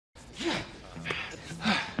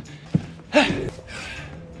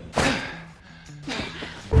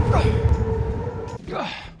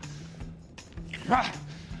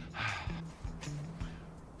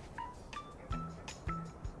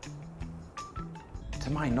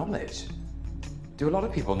my knowledge. Do a lot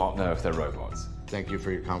of people not know if they're robots? Thank you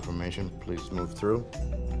for your confirmation. Please move through.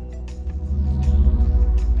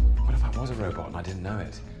 What if I was a robot and I didn't know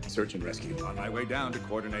it? Search and rescue. On my way down to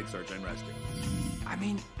coordinate search and rescue. I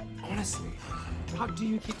mean, honestly, how do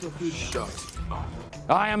you keep your food shut? Oh.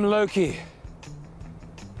 I am Loki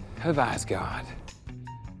of Asgard.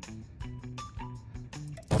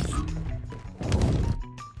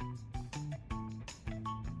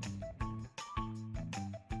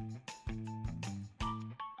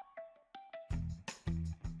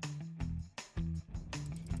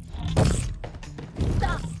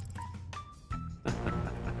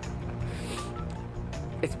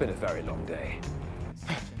 It's been a very long day.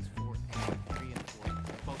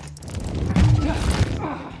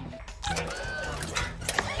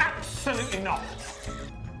 Absolutely not.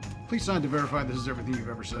 Please sign to verify this is everything you've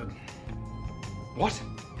ever said. What?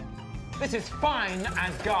 This is fine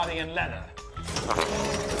Asgardian leather.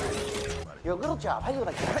 Your little job, how do you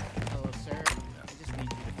like that? Hello, sir. I just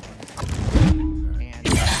need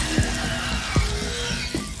you to...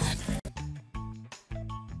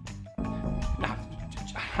 Now,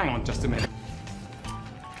 hang on just a minute.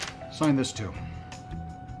 Sign this too.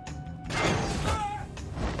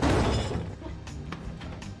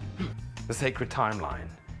 The sacred timeline.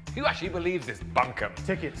 Who actually believes this bunkum?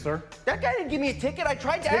 Ticket, sir. That guy didn't give me a ticket. I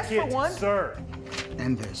tried to ask for one. Sir.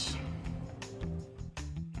 And this.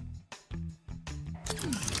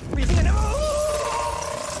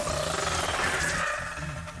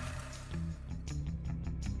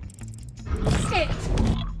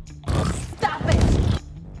 Stop it!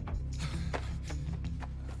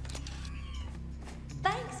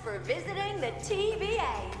 Thanks for visiting the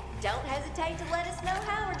TVA. Don't hesitate to let us know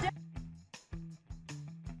how we're doing.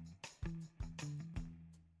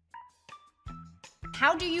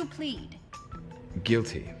 How do you plead?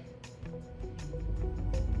 Guilty.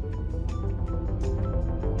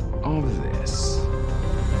 Of this.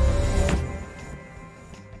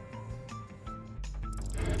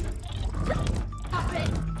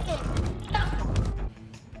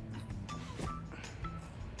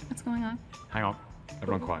 What's going on? Hang on.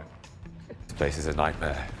 Everyone quiet. This place is a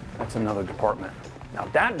nightmare. That's another department. Now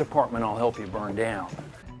that department I'll help you burn down.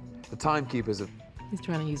 The timekeepers are... He's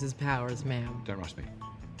trying to use his powers, ma'am. Don't rush me.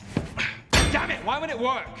 Damn it! Why would it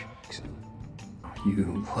work?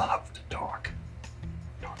 You love to talk.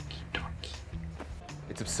 Talky.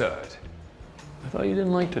 It's absurd. I thought you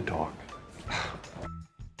didn't like to talk.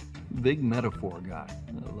 Big metaphor guy.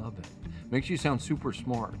 I love it. Makes you sound super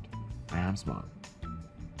smart. I am smart.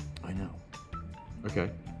 I know.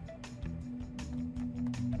 Okay.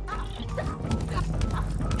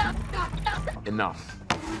 Enough.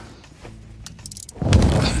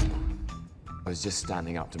 I was just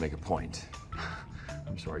standing up to make a point.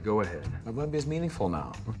 I'm sorry, go ahead. It won't be as meaningful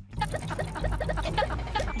now.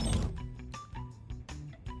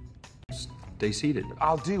 Stay seated.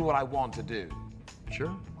 I'll do what I want to do.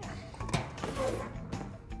 Sure.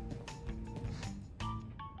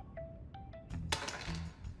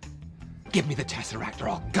 Give me the Tesseract or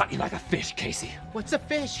I'll gut you like a fish, Casey. What's a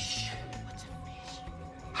fish?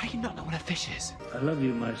 How do you not know what a fish is? I love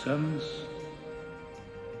you, my sons.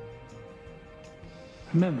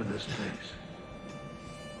 Remember this place.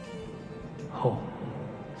 Home.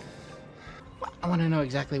 I want to know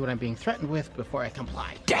exactly what I'm being threatened with before I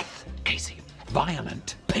comply. Death, Casey.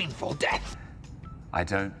 Violent, painful death. I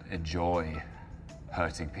don't enjoy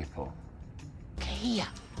hurting people. Okay, yeah.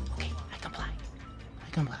 Okay, I comply. I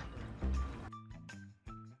comply.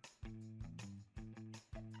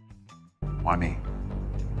 Why me?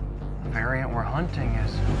 The variant we're hunting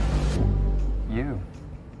is... you.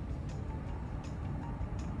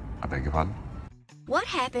 I beg your pardon? What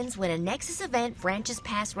happens when a Nexus event branches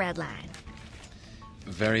past Redline?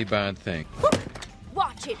 Very bad thing.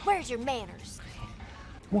 Watch it. Where's your manners?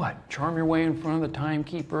 What? Charm your way in front of the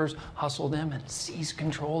timekeepers, hustle them, and seize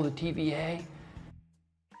control of the TVA?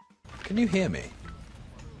 Can you hear me?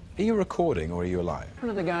 Are you recording or are you alive?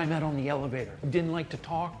 Remember the guy I met on the elevator who didn't like to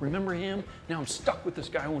talk? Remember him? Now I'm stuck with this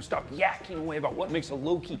guy who won't stop yakking away about what makes a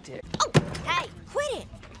Loki tick. Oh, hey, quit it.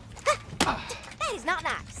 That is not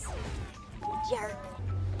nice. Jerk.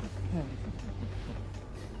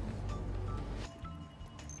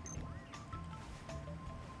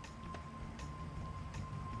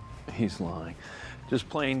 He's lying. Just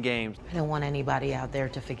playing games. I don't want anybody out there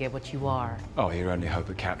to forget what you are. Oh, your only hope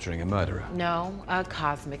of capturing a murderer? No, a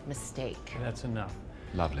cosmic mistake. That's enough.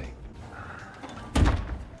 Lovely.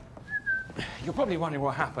 You're probably wondering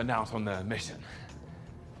what happened out on the mission.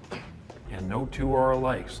 And no two are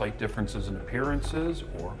alike. Slight differences in appearances,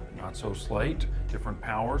 or not so slight, different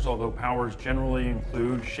powers, although powers generally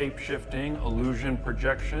include shape-shifting, illusion,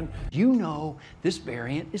 projection. You know this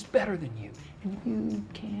variant is better than you, and you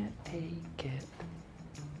can't take it.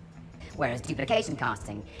 Whereas duplication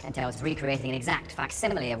casting entails recreating an exact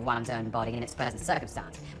facsimile of one's own body in its present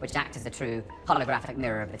circumstance, which acts as a true holographic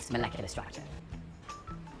mirror of its molecular structure.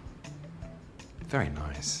 Very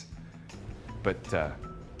nice. But,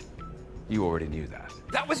 you already knew that.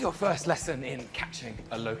 That was your first lesson in catching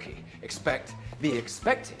a Loki. Expect the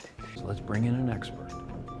expected. So let's bring in an expert.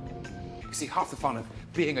 You see, half the fun of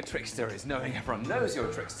being a trickster is knowing everyone knows you're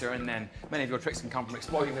a trickster, and then many of your tricks can come from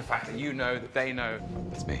exploiting the fact that you know that they know.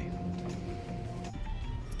 That's me.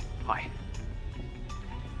 Hi.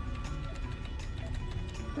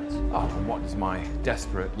 Oh, and what does my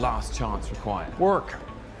desperate last chance require? Work.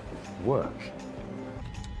 Work.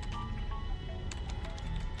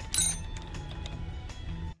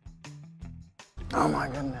 Oh my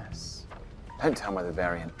goodness. Don't tell me the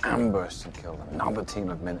variant ambushed and killed another team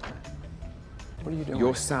of Minutemen. What are you doing?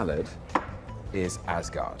 Your salad is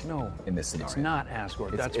Asgard. No, in this scenario. It's not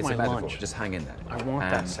Asgard. That's it's my a metaphor. lunch. Just hang in there. I want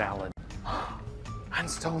that salad. And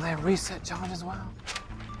stole their reset charge as well.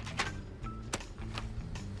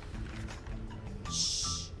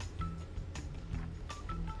 Shh.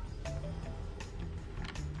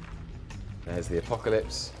 There's the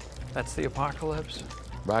apocalypse. That's the apocalypse?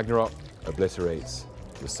 Ragnarok obliterates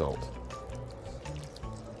the salt.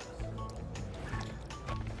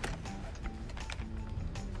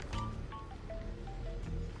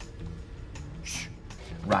 Shh.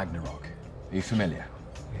 Ragnarok. Are you familiar?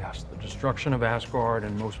 Yes, the destruction of Asgard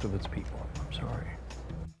and most of its people. I'm sorry.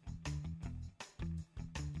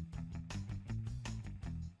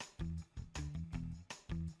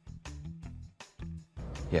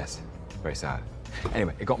 Yes, very sad.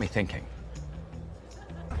 Anyway, it got me thinking.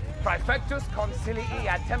 Praefectus concilii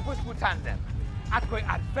ad tempus mutandem, atque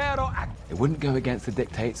ad vero act. It wouldn't go against the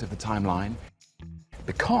dictates of the timeline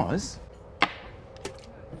because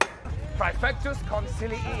Praefectus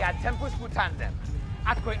concilii ad tempus mutandem,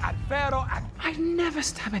 atque ad vero act. I never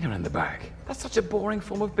stab anyone in the back. That's such a boring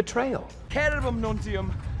form of betrayal. Cerebum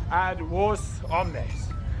nuntium ad vos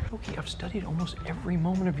omnes. Loki, I've studied almost every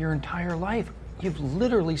moment of your entire life. You've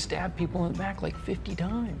literally stabbed people in the back like 50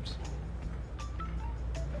 times.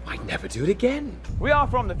 I'd never do it again. We are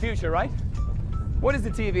from the future, right? What is the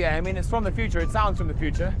TVA? I mean, it's from the future. It sounds from the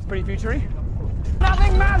future. It's pretty future-y.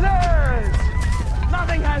 Nothing matters!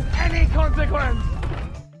 Nothing has any consequence!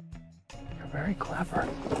 You're very clever.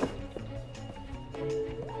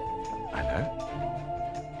 I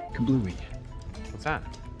know. Kablooey. What's that?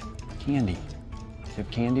 Candy. You have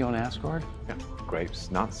candy on Asgard? Yeah. Grapes,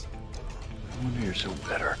 nuts. No wonder you're so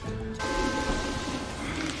bitter.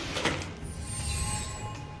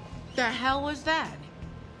 The hell was that?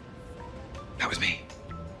 That was me.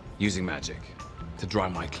 Using magic to dry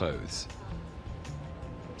my clothes.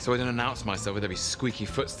 So I don't announce myself with every squeaky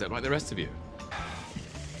footstep like the rest of you.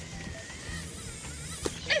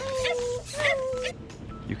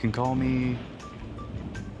 You can call me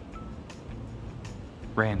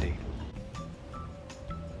Randy.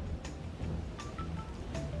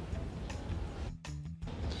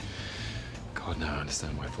 God, now I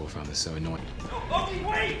understand why Paul found this so annoying. Loki,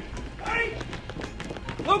 wait! Wait!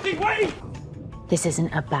 Loki, wait! This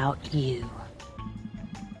isn't about you.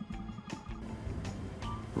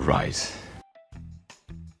 Right.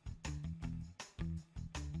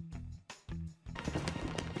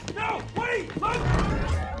 No, wait! Look!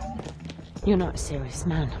 You're not a serious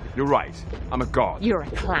man. You're right. I'm a god. You're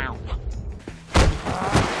a clown.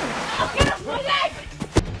 Get off my leg!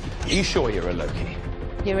 Are you sure you're a Loki?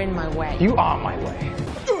 You're in my way. You are my way.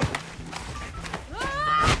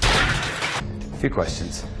 A few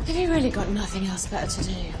questions. Have you really got nothing else better to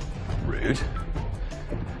do? Rude.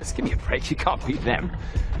 Just give me a break. You can't beat them.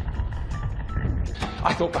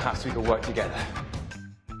 I thought perhaps we could work together.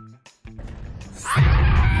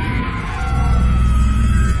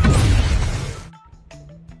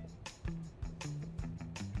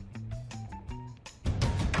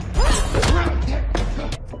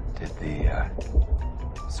 Did the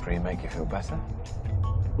scream make you feel better?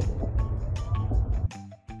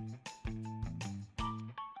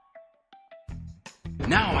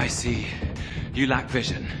 Now I see you lack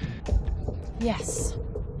vision. Yes,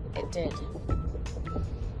 it did.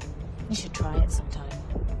 You should try it sometime.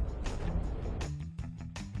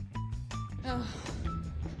 Oh.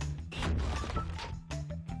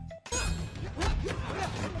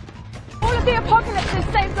 All of the apocalypse is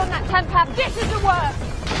saved on that temp. This is the worst.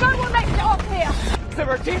 No one makes it off here. Is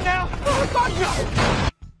there a team now? Oh, God, no!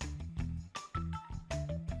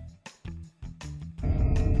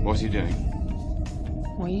 What are you doing?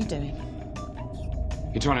 What are you doing?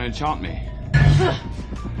 You're trying to enchant me.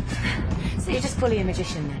 So you're just fully a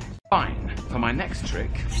magician then? Fine. For my next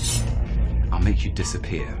trick, I'll make you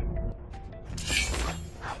disappear.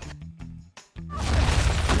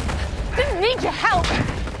 Didn't need your help.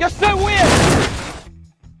 You're so weird!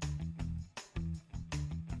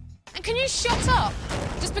 And can you shut up?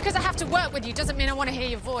 Just because I have to work with you doesn't mean I want to hear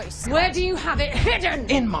your voice. Where do you have it hidden?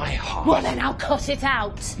 In my heart. Well, then I'll cut it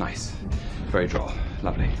out. Nice. Very droll.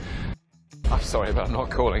 Lovely. I'm sorry about not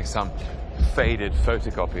calling some faded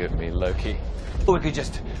photocopy of me Loki. Or we could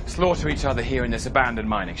just slaughter each other here in this abandoned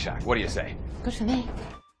mining shack. What do you say? Good for me.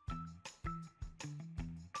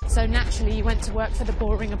 So naturally you went to work for the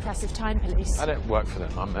boring, oppressive time police. I don't work for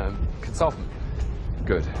them. I'm a consultant.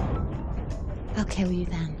 Good. I'll kill you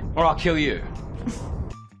then. Or I'll kill you.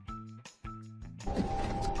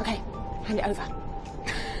 Okay, hand it over.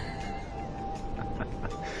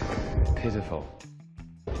 Pitiful.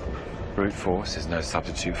 Brute force is no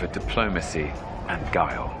substitute for diplomacy and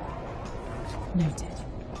guile. Noted.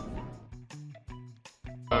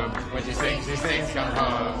 When she sings, come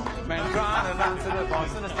home. Men cry and dance to the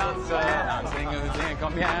boss and the stanza. I'm singing,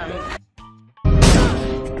 come piano.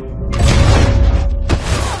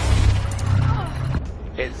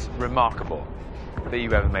 It's remarkable that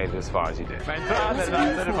you ever made it as far as you did. Men cry and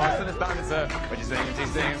dance to the boss and the stanza. When she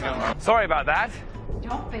sings, come home. Sorry about that.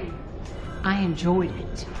 Don't be. I enjoyed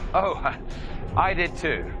it. Oh, I did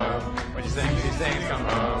too. When she sings, come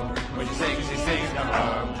home. When she sings, come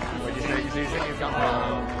home. When she sings, come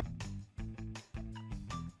home.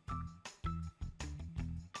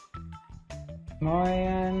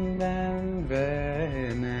 Moyen ben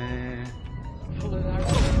bene.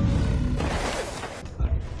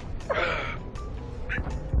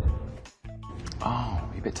 Oh,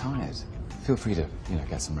 you're a bit tired. Feel free to,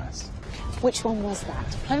 get some rest. Which one was that?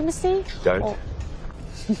 Diplomacy? Don't. Or...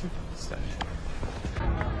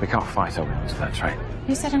 We can't fight our way to that train.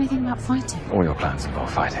 Who said anything about fighting? All your plans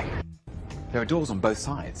involve fighting. There are doors on both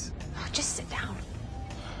sides. Oh, just sit down.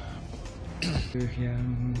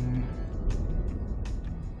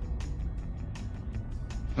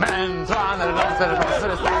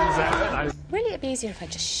 Really, it'd be easier if I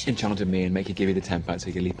just Enchanted me and make you give you the temper so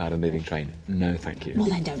you can leap out of a moving train. No, thank you. Well,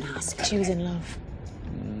 then don't ask. She was in love.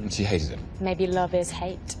 She hated him. Maybe love is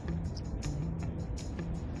hate.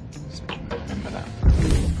 Remember that.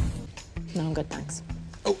 No, I'm good, thanks.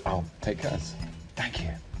 Oh, I'll take hers. Thank you.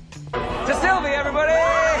 To Sylvie, everybody!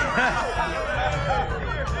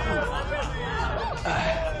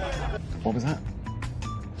 What was that?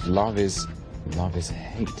 Love is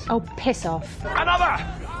hate. Oh, piss off. Another!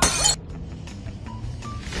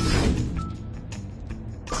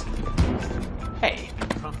 Hey.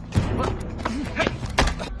 I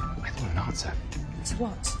want an answer. To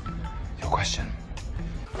what? Your question.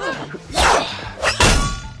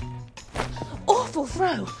 Awful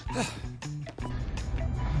throw.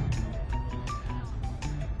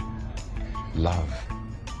 Love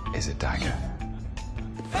is a dagger.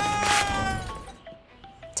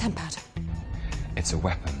 Tempad. It's a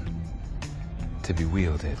weapon to be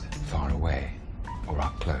wielded far away or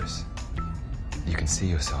up close. You can see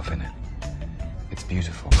yourself in it. It's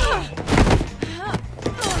beautiful.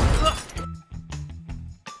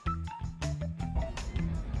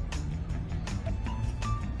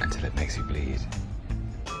 Until it makes you bleed.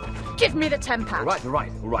 Give me the Tempad.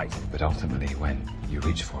 All right. But ultimately, when you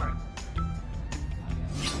reach for it,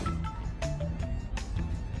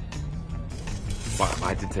 well,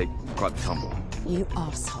 I did take quite the tumble. You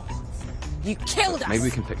arsehole. You killed us! Maybe we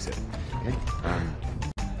can fix it. Okay?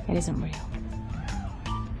 It isn't real.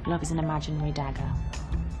 Love is an imaginary dagger.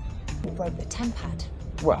 You broke the Tempad.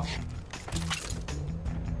 Well,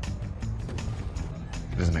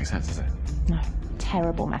 it doesn't make sense, does it? No.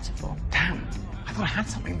 Terrible metaphor. Damn! I thought I had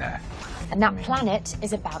something there. And that planet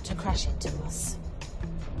is about to crash into us.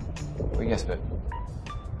 Well, yes, but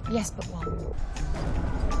Yes, but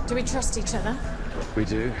what? Do we trust each other? we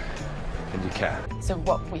do, and you care. So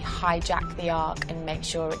what, we hijack the Ark and make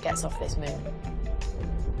sure it gets off this moon?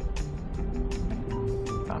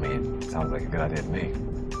 I mean, sounds like a good idea to me.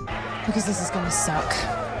 Because this is gonna suck.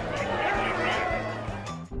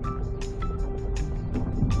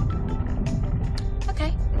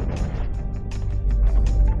 Okay.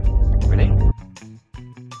 Really?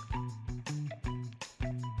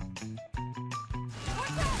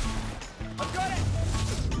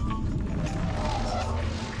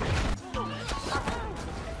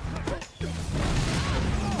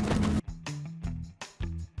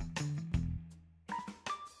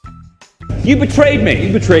 You betrayed me.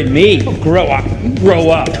 You betrayed me. Grow up. Grow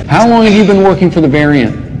up. How long have you been working for the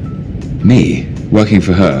variant? Me? Working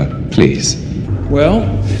for her, please. Well,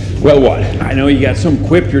 what? I know you got some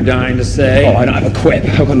quip you're dying to say. Oh, I don't have a quip.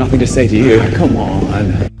 I've got nothing to say to you. Come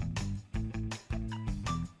on.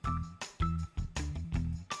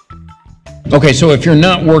 Okay, so if you're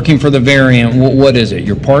not working for the variant, what is it?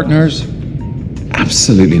 Your partner's?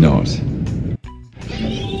 Absolutely not.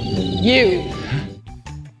 You.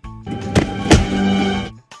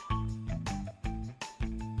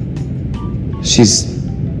 She's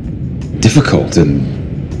difficult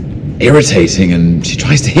and irritating, and she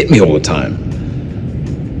tries to hit me all the time.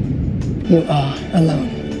 You are alone.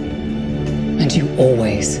 And you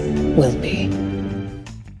always will be.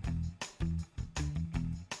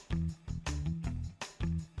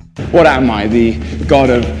 What am I, the god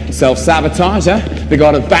of self-sabotage, huh? The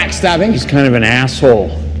god of backstabbing? He's kind of an asshole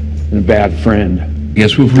and a bad friend.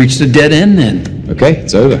 Guess we've reached a dead end then. Okay,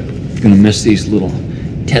 it's over. Gonna miss these little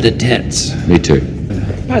tete-a-tetes. Me too.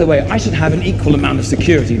 By the way, I should have an equal amount of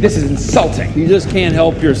security. This is insulting. You just can't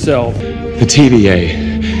help yourself. The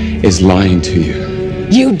TVA is lying to you.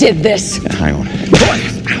 You did this! Hang on.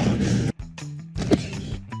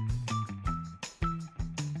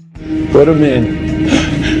 Put him in.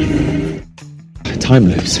 Time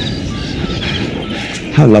loops.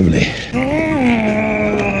 How lovely.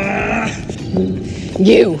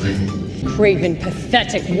 You! Craven,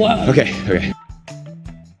 pathetic worm! Okay.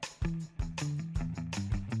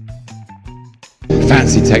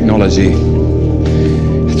 Fancy technology.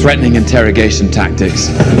 Threatening interrogation tactics.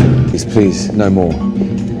 Please, no more.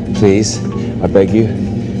 Please, I beg you.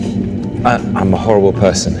 I'm a horrible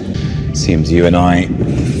person. Seems you and I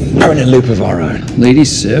are in a loop of our own. Lady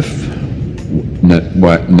Sif? No,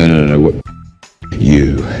 what? No. What?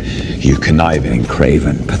 You conniving,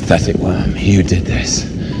 craven, pathetic worm. You did this.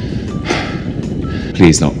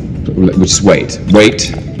 Please not. Just wait.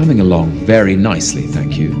 Coming along very nicely,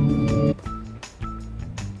 thank you.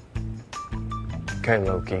 Okay,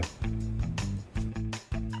 Loki.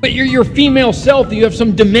 But you're your female self that you have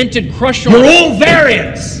some demented crush on. You're all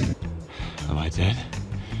variants! Am I dead?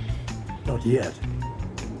 Not yet.